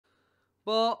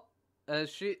But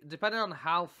depending on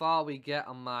how far we get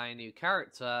on my new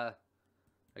character,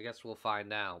 I guess we'll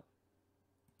find out.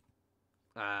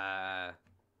 Because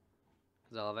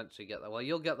I'll eventually get there. Well,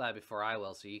 you'll get there before I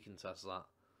will, so you can test that.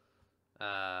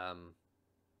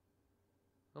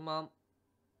 Come on.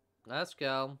 Let's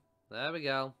go. There we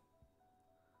go.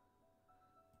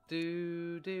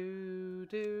 Do do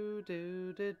do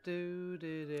do do do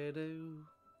do do do.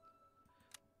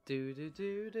 Do do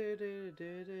do do do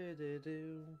do do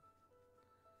do.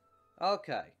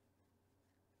 Okay.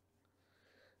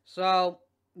 So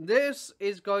this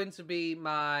is going to be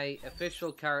my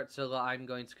official character that I'm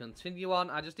going to continue on.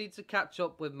 I just need to catch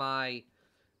up with my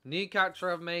new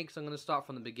character I've made, because I'm going to start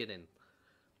from the beginning.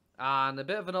 And a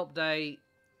bit of an update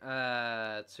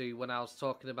to when I was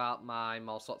talking about my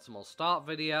most optimal start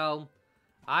video.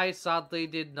 I sadly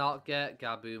did not get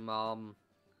Gabumon.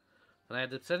 And I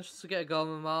had the potential to get a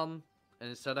Gomamon, and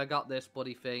instead I got this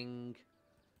bloody thing.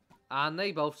 And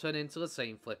they both turn into the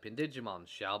same flipping Digimon,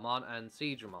 Shellmon and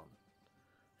Seedramon,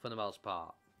 for the most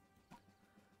part.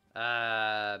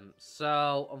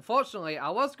 So, unfortunately, I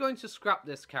was going to scrap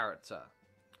this character.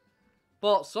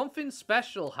 But something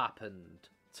special happened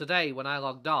today when I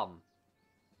logged on.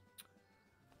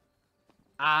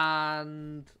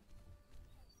 And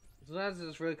sometimes it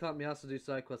just really can't be asked to do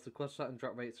side quests. The quest and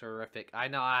drop rates are horrific. I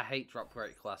know, I hate drop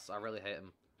rate quests. I really hate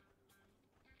them.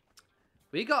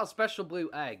 We got a special blue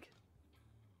egg.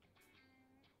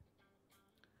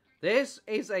 This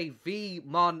is a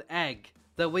Veemon egg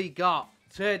that we got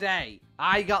today.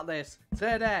 I got this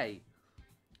today.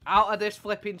 Out of this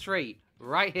flipping tree.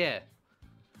 Right here.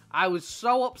 I was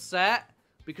so upset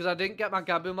because I didn't get my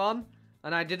Gabumon.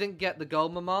 And I didn't get the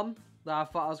Gomamon that I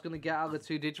thought I was going to get out of the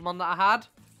 2 Digimon that I had.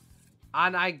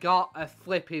 And I got a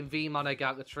flipping Veemon egg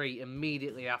out of the tree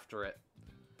immediately after it.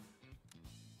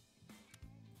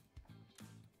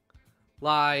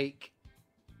 Like,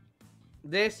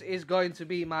 this is going to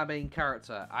be my main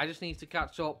character. I just need to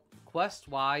catch up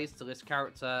quest-wise to this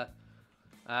character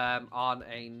on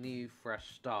a new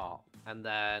fresh start. And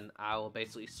then I will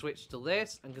basically switch to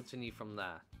this and continue from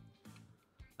there.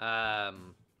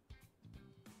 In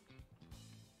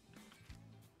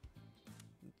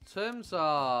terms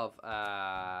of... what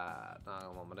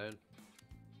am I doing? In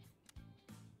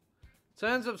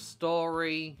terms of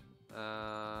story...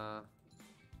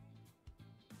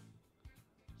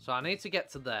 so I need to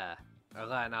get to there, and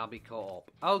then I'll be caught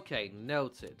up. Okay,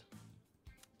 noted.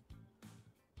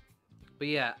 But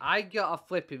yeah, I got a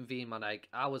flipping Veemon egg.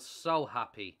 I was so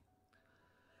happy.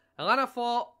 And then I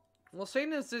thought, well,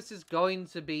 seeing as this is going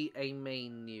to be a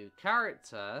main new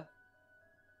character,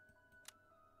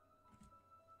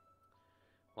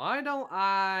 why don't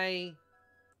I,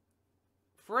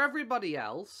 for everybody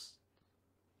else,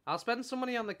 I'll spend some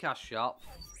money on the cash shop.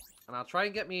 And I'll try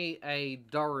and get me a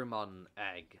Dorumon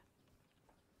egg.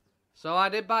 So I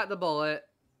did bite the bullet.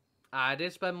 I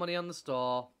did spend money on the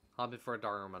store. Hoping for a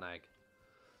Dorumon egg.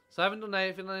 So I haven't done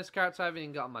anything on this character. I haven't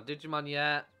even gotten my Digimon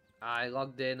yet. I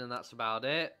logged in and that's about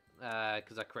it.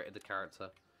 Because I created the character.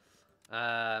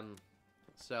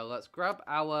 So let's grab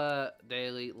our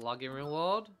daily login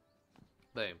reward.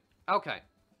 Boom. Okay.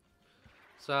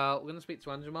 So we're going to speak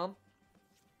to Angemon.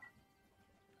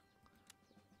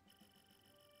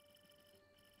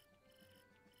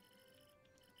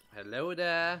 Hello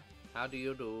there. How do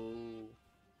you do?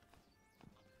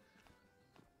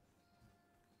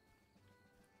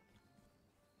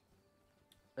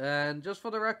 And just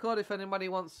for the record, if anybody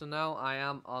wants to know, I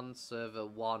am on server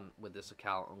 1 with this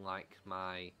account, unlike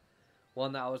my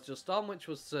one that I was just on, which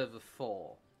was server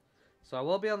 4. So I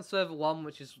will be on server 1,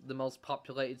 which is the most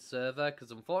populated server,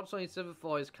 because unfortunately server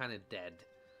 4 is kind of dead.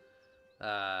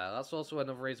 That's also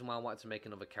another reason why I wanted to make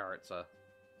another character.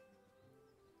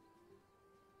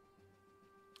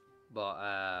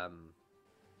 But,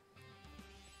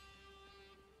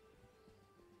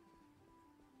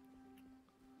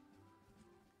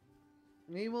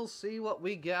 we will see what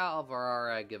we get out of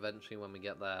our egg eventually when we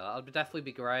get there. That'll definitely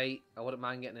be great. I wouldn't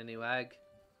mind getting a new egg.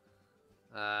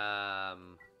 Yeah,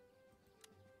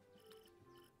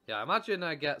 I imagine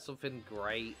I get something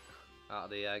great out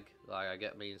of the egg. Like, I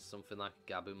get me something like a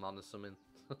Gabumon or something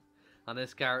on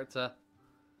this character.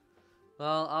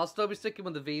 Well, I'll still be sticking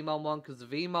with the Veemon one, because the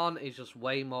Veemon is just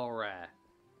way more rare.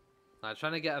 Like,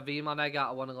 trying to get a Veemon egg out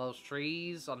of one of those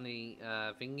trees on the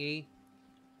thingy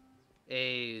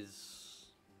is...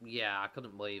 Yeah, I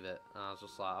couldn't believe it. I was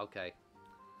just like, okay.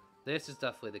 This is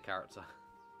definitely the character.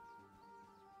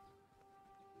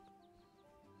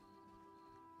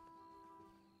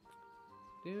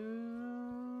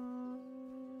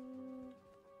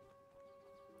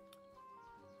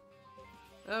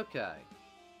 Okay.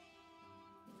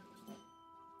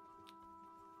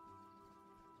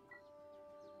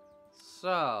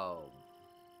 so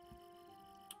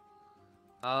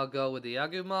I'll go with the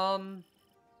Agumon.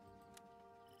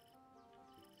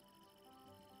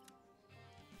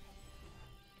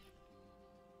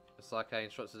 Just like I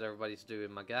instructed everybody to do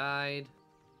in my guide.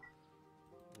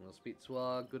 We'll speak to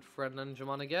our good friend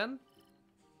Digimon again.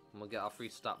 And we'll get our free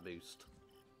stat boost.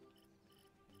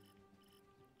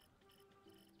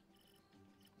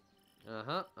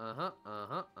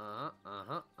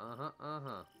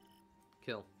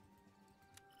 Kill.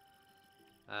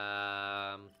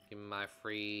 Give me my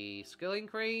free skill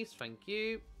increase, thank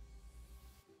you.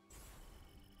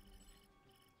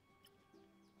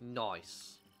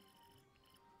 Nice.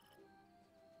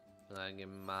 And then give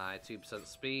me my 2%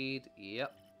 speed,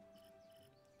 yep.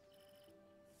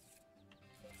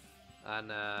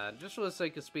 And just for the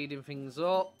sake of speeding things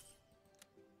up,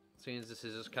 seeing as this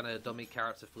is just kind of a dummy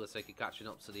character for the sake of catching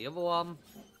up to the other one,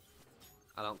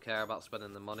 I don't care about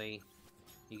spending the money.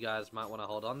 You guys might want to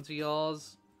hold on to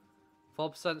yours.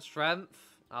 4% strength,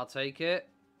 I'll take it.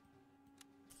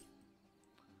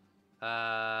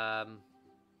 Don't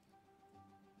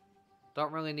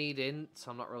really need int,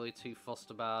 I'm not really too fussed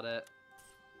about it.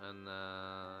 And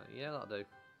yeah, that'll do.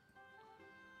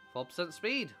 4%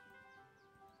 speed.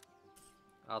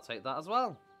 I'll take that as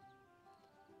well.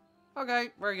 Okay,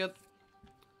 very good.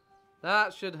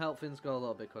 That should help things go a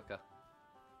little bit quicker.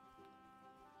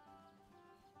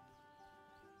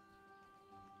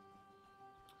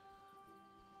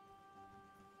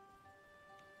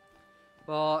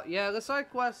 But yeah, the side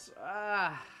quests,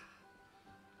 like,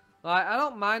 I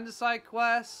don't mind the side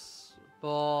quests,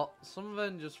 but some of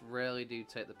them just really do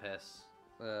take the piss.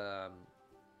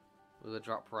 With the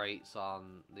drop rates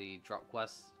on the drop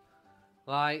quests.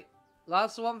 Like,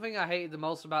 that's the one thing I hated the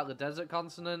most about the Desert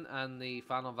Continent and the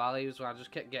Final Valleys, where I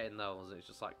just kept getting those. It's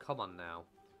just like, come on now.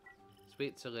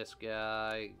 Speak to this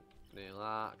guy, do that.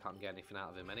 I can't get anything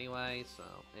out of him anyway, so,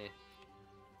 eh.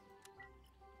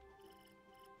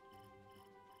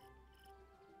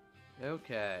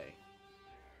 Okay.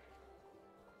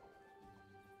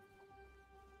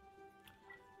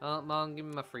 Mom, give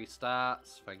me my free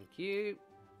stats. Thank you.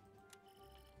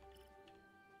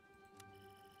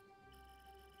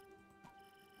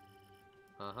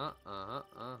 I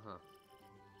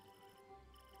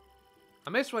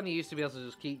miss when you used to be able to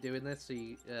just keep doing this so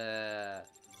you, to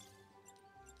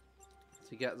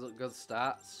get good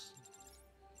stats.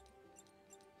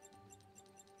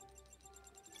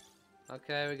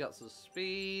 Okay, we got some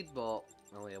speed, but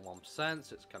only at 1%,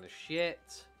 so it's kind of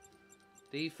shit.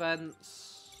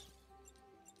 Defense.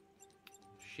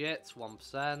 Shit,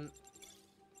 1%.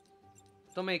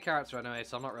 Don't make a character anyway,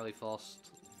 so I'm not really fussed.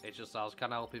 It's just I was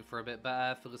kind of hoping for a bit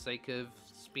better for the sake of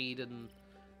speed and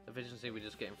efficiency. We're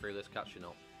just getting through this, catching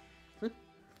up.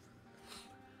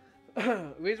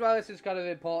 The reason why this is kind of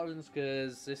important is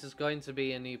because this is going to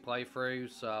be a new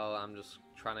playthrough, so I'm just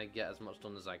trying to get as much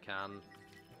done as I can.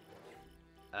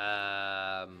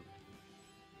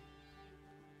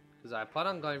 Because I plan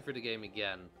on going through the game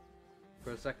again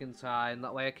for a second time.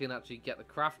 That way I can actually get the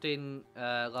crafting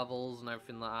levels and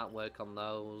everything like that, work on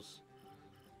those.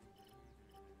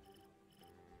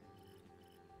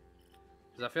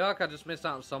 Because I feel like I just missed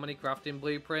out on so many crafting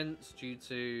blueprints due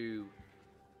to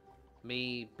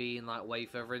me being like way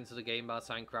further into the game by the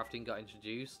time crafting got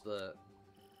introduced. That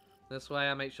this way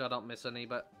I make sure I don't miss any,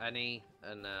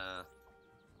 and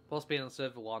plus being on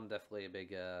server 1 definitely a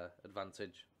big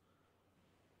advantage.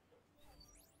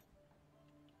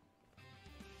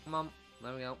 Come on,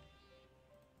 there we go.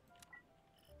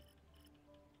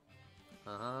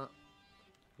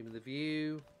 Give me the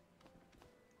view.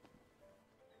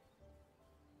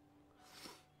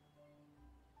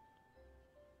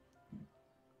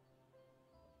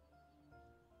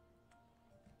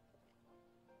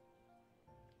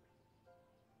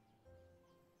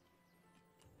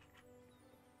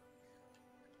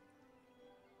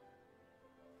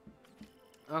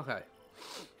 Okay.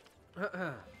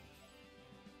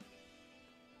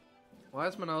 Why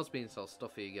is my nose being so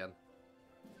stuffy again?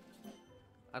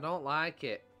 I don't like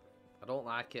it. I don't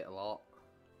like it a lot.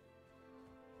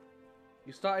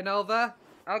 You starting over?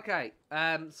 Okay.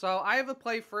 So I have a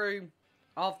playthrough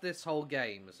of this whole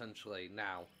game essentially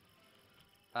now.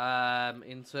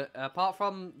 Apart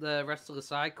from the rest of the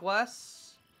side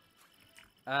quests.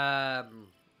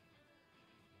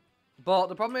 But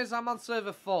the problem is I'm on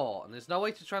server 4 and there's no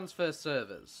way to transfer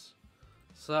servers.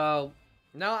 So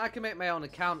now I can make my own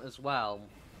account as well.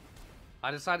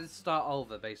 I decided to start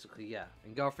over basically, yeah,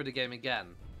 and go through the game again.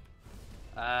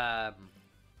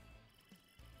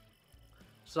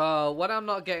 So when I'm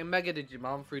not getting Mega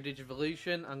Digimon through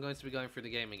Digivolution, I'm going to be going through the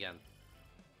game again.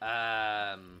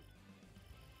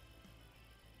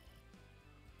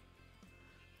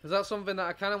 Because that's something that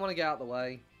I kind of want to get out of the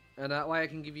way. And that way I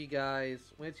can give you guys...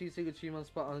 Wait till you see the Digimon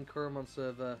spot on Kurumon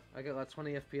server. I get like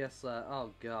 20 FPS there. Oh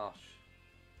gosh.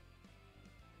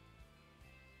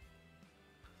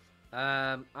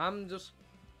 I'm just...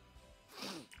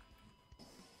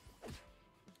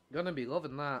 gonna be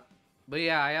loving that. But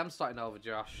yeah, I am starting over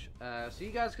Josh. So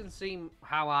you guys can see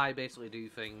how I basically do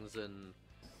things and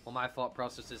what my thought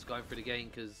process is going through the game.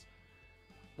 Because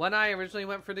when I originally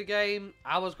went through the game,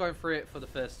 I was going through it for the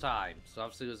first time. So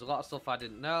obviously there's a lot of stuff I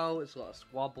didn't know. It's a lot of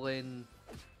squabbling,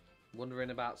 wondering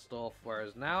about stuff.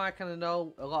 Whereas now I kind of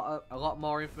know a lot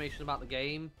more information about the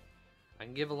game. I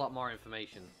can give a lot more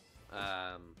information.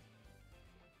 I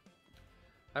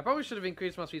probably should have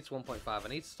increased my speed to 1.5. I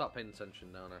need to stop paying attention,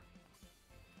 don't I?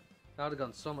 That would have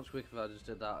gone so much quicker if I just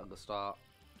did that at the start.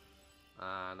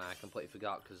 And I completely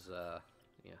forgot because,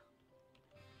 yeah.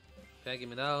 Okay, give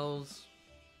me those.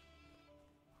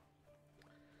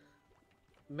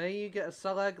 May you get a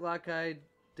cell egg like I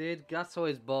did Gato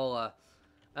is Bowler.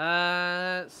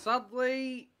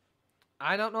 Sadly,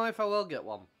 I don't know if I will get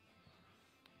one.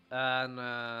 And,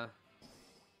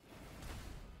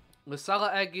 the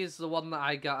Salah egg is the one that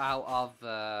I got out of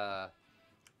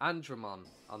Andromon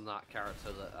on that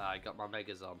character that I got my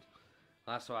Megas on.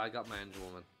 That's why I got my Angel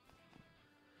Woman.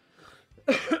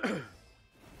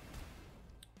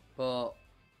 But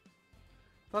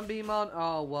Veemon,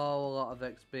 oh whoa, a lot of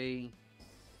XP.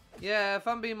 Yeah,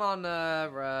 Veemon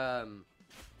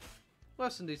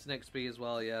less than decent XP as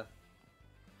well, yeah.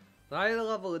 The higher the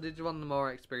level of Digimon, the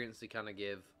more experience they kind of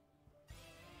give.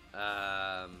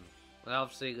 And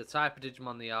obviously the type of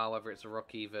Digimon they are, whether it's a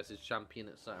rookie versus champion,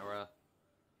 etc.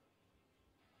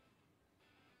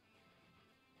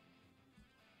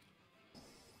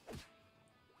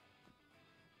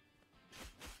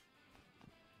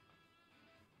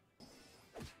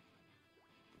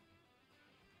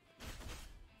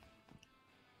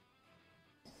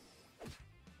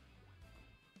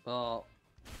 But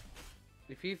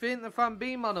if you think the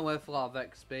Veemon are worth a lot of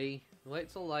XP, wait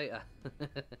till later.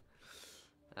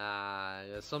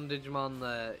 There's some Digimon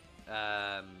that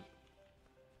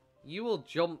you will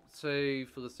jump to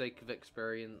for the sake of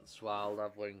experience while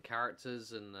leveling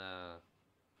characters, and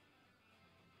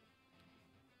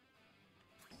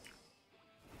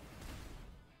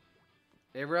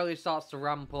it really starts to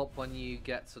ramp up when you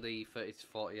get to the 30 to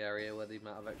 40 area where the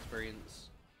amount of experience.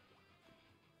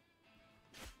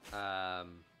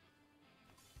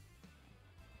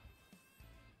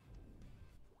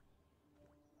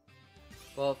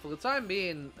 Well, for the time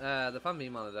being, the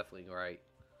Veemon are definitely great.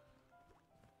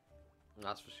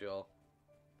 That's for sure.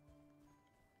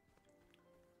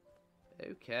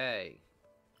 Okay.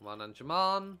 Come on,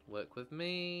 Anjamon. Work with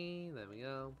me. There we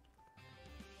go.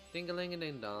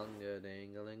 Ding-a-ling-a-ding-dong.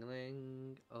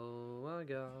 Ding-a-ling-a-ling. Oh my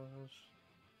gosh.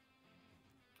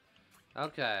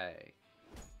 Okay.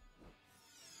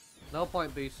 No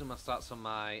point boosting my stats on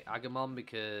my Agamon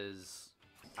because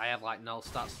I have like no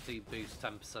stats to boost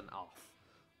 10% off.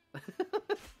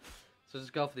 So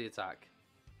just go for the attack.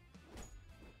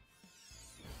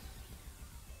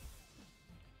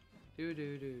 Do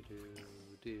do do do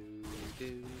do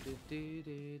do do do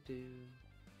do do.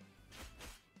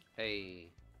 Hey.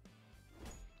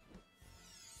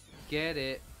 Get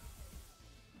it.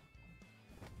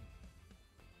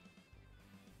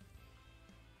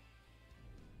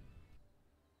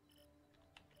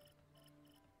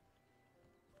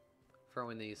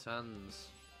 Throwing these hands.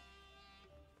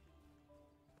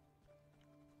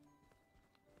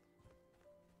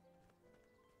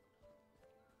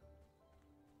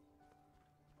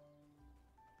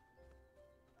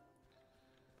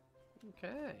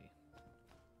 Okay.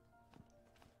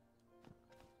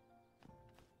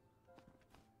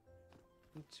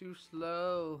 I'm too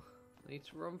slow. I need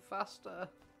to run faster.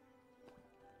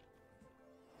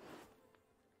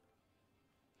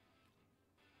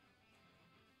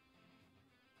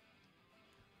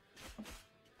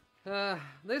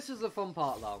 This is the fun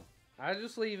part though. I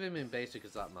just leave him in basic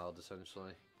attack mode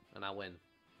essentially, and I win.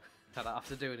 I don't have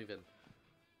to do anything.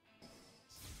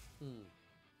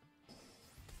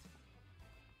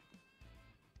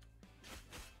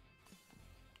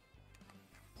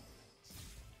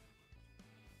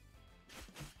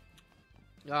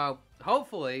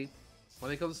 Hopefully,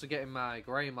 when it comes to getting my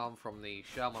Greymon from the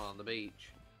Shaman on the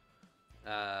beach,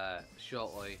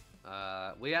 shortly,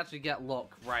 we actually get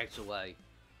luck right away.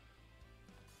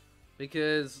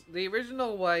 Because the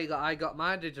original way that I got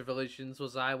my Digivolutions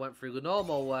was I went through the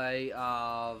normal way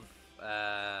of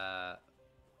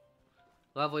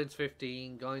leveling to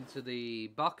 15, going to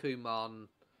the Bakumon,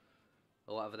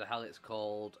 or whatever the hell it's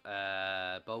called,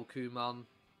 Bokumon.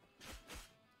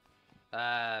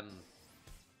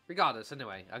 Regardless,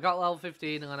 anyway, I got level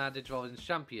 15 and then I Digivolved into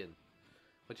Champion,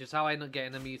 which is how I ended up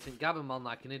getting a mutant Gabumon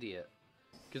like an idiot.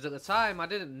 Because at the time, I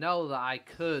didn't know that I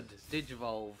could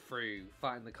Digivolve through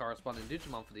fighting the corresponding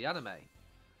Digimon for the anime.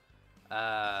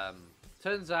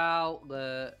 Turns out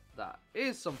that that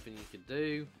is something you could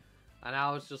do, and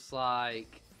I was just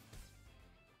like,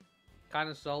 kind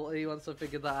of salty once I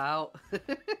figured that out.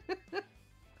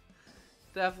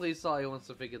 Definitely salty once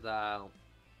I figured that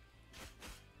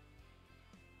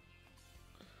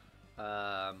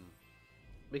out.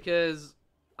 Because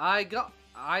I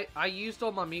used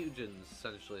all my mutagens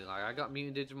essentially. Like I got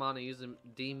mutant Digimon, I used a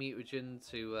D-mutagen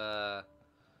to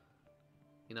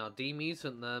you know,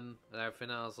 demutant them and everything.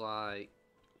 I was like,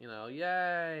 you know,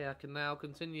 yay, I can now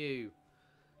continue.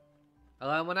 And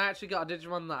then when I actually got a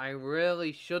Digimon that I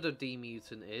really should have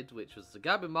demutanted, which was the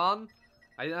Gabumon,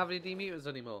 I didn't have any demutants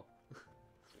anymore.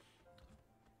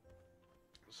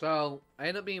 So I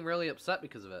ended up being really upset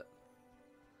because of it.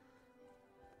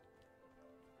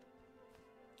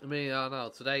 I mean, I don't know,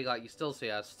 today, like, you still see,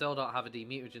 I still don't have a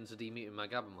demutagen to demute my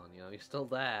Gabumon, you know, he's still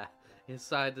there,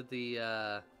 inside of the,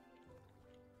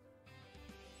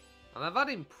 And I've had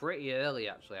him pretty early,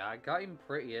 actually. I got him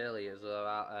pretty early. It was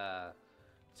about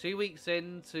 2 weeks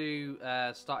into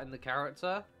starting the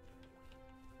character.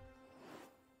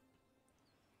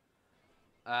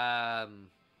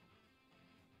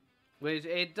 Which,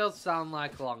 it does sound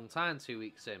like a long time, 2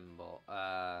 weeks in, but...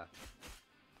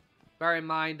 bear in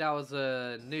mind, I was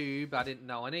a noob. I didn't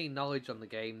know any knowledge on the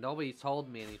game. Nobody told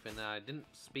me anything. I didn't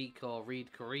speak or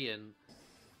read Korean.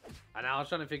 And I was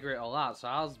trying to figure it all out, so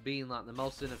I was being like the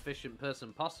most inefficient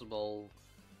person possible,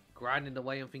 grinding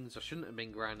away on things I shouldn't have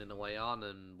been grinding away on,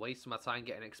 and wasting my time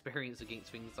getting experience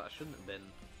against things that I shouldn't have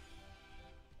been.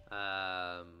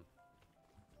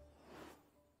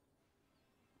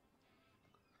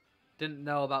 Didn't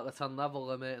know about the 10 level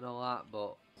limit and all that,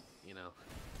 but, you know,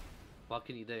 what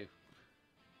can you do?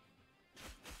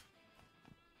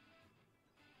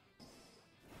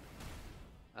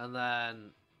 And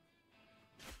then...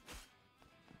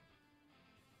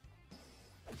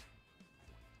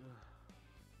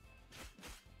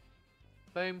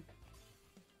 boom.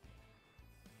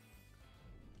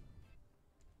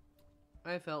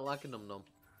 I felt like a num-num.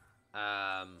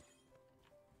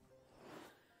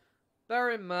 Bear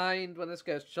in mind, when this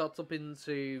gets shot up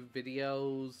into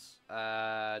videos,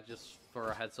 just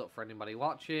for a heads up for anybody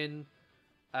watching,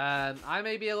 I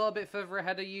may be a little bit further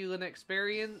ahead of you in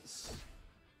experience.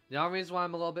 The only reason why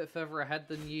I'm a little bit further ahead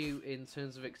than you in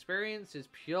terms of experience is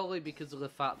purely because of the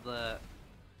fact that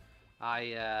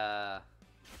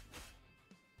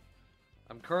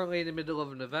I'm currently in the middle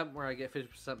of an event where I get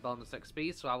 50% bonus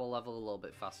XP, so I will level a little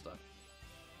bit faster.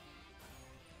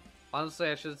 Honestly,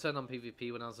 I should have turned on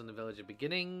PvP when I was in the Village of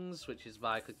Beginnings, which is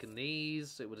by clicking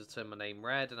these. It would have turned my name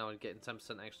red, and I would get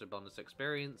 10% extra bonus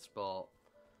experience, but...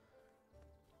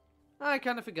 I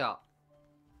kind of forgot.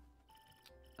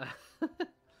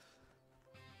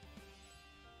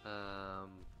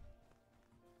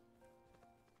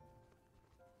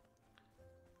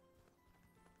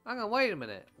 Hang on, wait a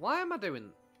minute. Why am I doing...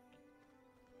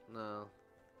 No.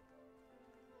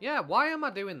 Yeah, why am I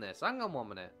doing this? Hang on 1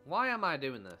 minute. Why am I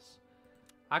doing this?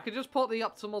 I could just put the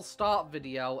optimal start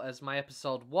video as my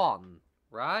episode 1,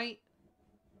 right?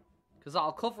 Because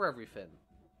that'll cover everything.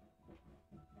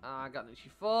 I got an issue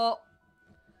 4.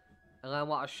 And then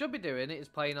what I should be doing is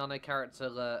playing on a character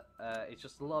that is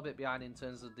just a little bit behind in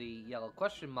terms of the yellow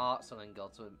question marks, and then go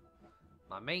to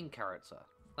my main character.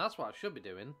 That's what I should be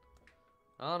doing.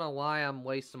 I don't know why I'm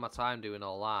wasting my time doing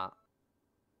all that.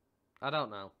 I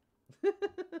don't know.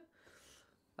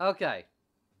 Okay.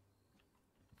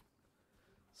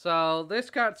 So,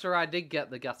 this character I did get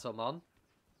the Gatomon.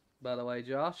 By the way,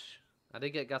 Josh. I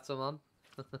did get Gatomon.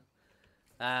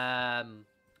 As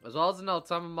well as an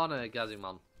Otamamon and a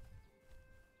Gazimon.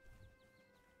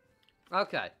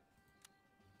 Okay.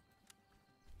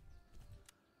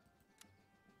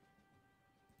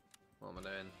 What am I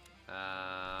doing?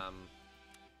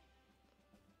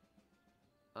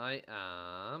 I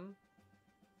am...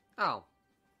 Oh.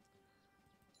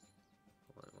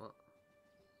 Wait, what?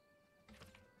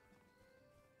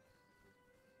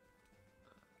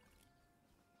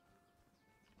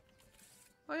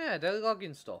 Oh yeah, daily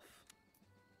login stuff.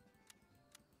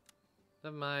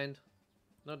 Never mind.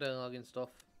 No daily login stuff.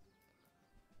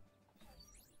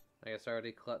 I guess I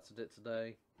already collected it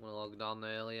today when I logged on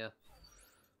earlier.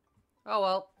 Oh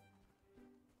well.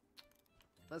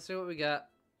 Let's see what we get.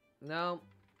 No.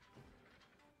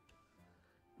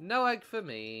 No egg for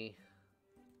me.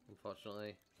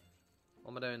 Unfortunately.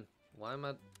 What am I doing? Why am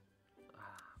I...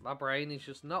 My brain is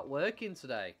just not working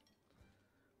today.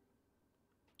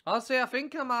 Honestly, I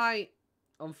think I might,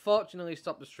 unfortunately,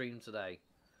 stop the stream today.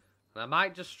 And I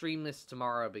might just stream this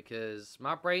tomorrow because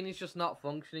my brain is just not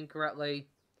functioning correctly.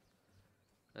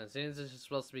 And since this is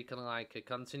supposed to be kind of like a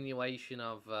continuation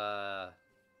of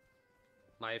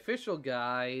my official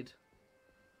guide,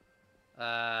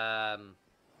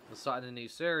 starting a new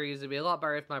series, it'd be a lot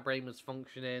better if my brain was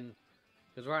functioning.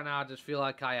 Because right now I just feel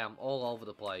like I am all over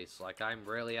the place. Like I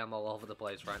really am all over the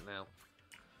place right now.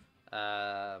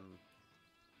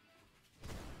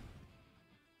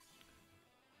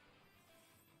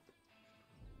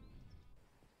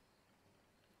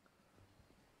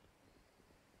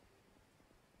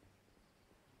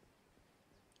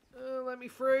 Let me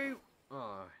through.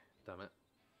 Oh, damn it.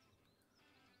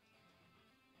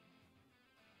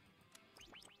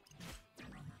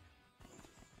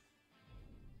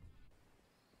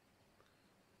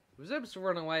 He was able to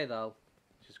run away though,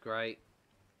 which is great.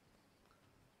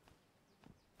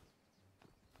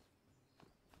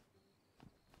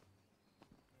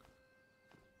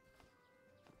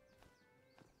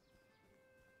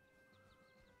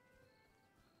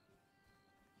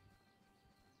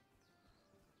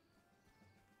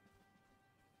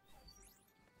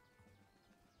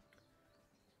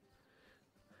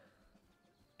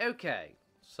 Okay,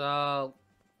 so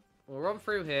we'll run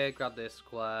through here, grab this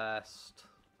quest.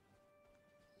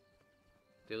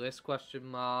 Do this question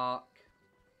mark.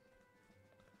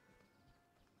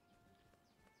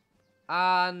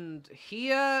 And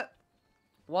here,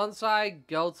 once I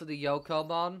go to the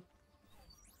Yokomon,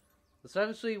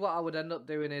 essentially what I would end up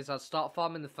doing is I'd start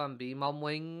farming the Veemon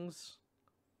wings.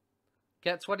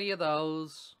 Get 20 of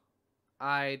those.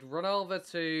 I'd run over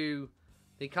to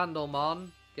the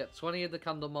Candlemon. Get 20 of the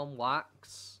Candlemon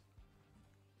wax.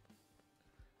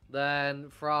 Then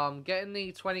from getting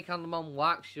the 20 Candlemon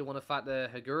wax, you want to fight the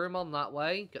Hagurumon that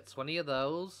way. Get 20 of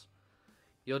those.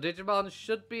 Your Digimon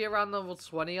should be around level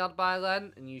 20 odd by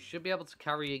then, and you should be able to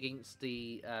carry against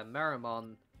the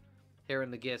Meramon here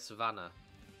in the Gear Savannah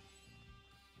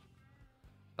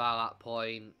by that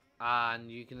point.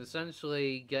 And you can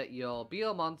essentially get your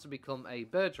Beelmon to become a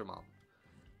Birdramon.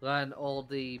 Then all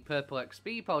the purple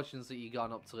XP potions that you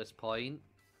got up to this point,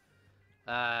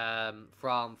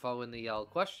 from following the yellow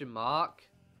question mark,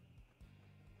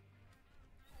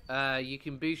 you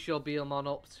can boost your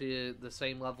Beelmon up to the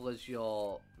same level as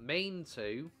your main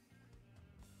two.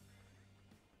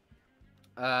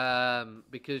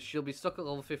 Because she'll be stuck at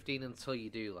level 15 until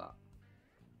you do that.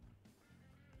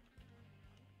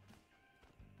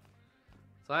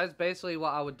 So that's basically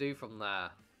what I would do from there.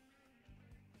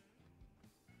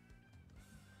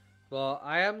 But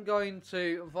I am going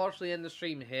to, unfortunately, end the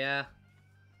stream here.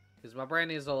 Because my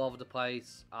brain is all over the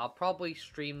place. I'll probably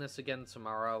stream this again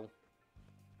tomorrow.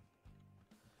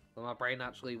 When my brain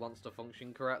actually wants to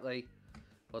function correctly.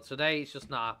 But today it's just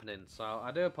not happening. So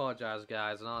I do apologise,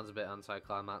 guys. I know it's a bit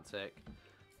anticlimactic.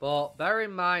 But bear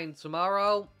in mind,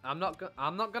 tomorrow I'm not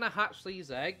gonna hatch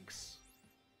these eggs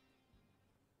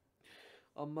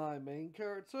on my main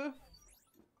character,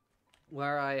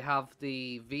 where I have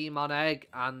the Veemon egg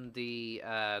and the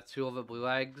 2 other blue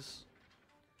eggs.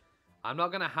 I'm not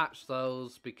going to hatch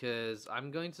those because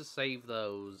I'm going to save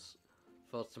those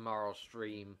for tomorrow's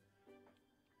stream.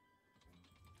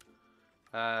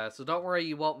 So don't worry,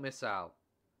 you won't miss out.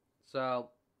 So,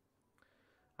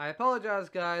 I apologise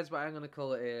guys, but I'm going to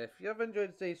call it here. If you have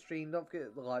enjoyed today's stream, don't forget to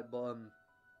hit the like button.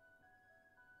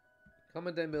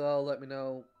 Comment down below, let me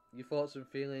know your thoughts and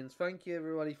feelings. Thank you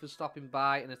everybody for stopping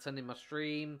by and attending my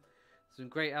stream. It's been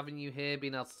great having you here,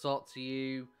 being able to talk to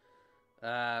you.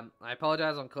 I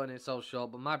apologise I'm cutting it so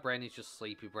short, but my brain is just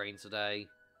sleepy brain today.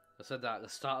 I said that at the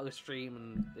start of the stream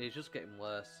and it's just getting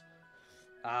worse.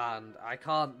 And I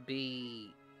can't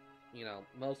be, you know,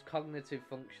 most cognitive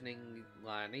functioning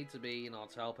like I need to be, you know,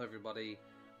 to help everybody.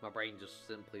 My brain just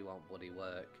simply won't bloody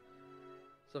work.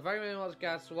 So thank you very much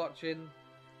guys for watching.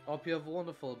 Hope you have a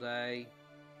wonderful day.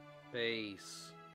 Peace.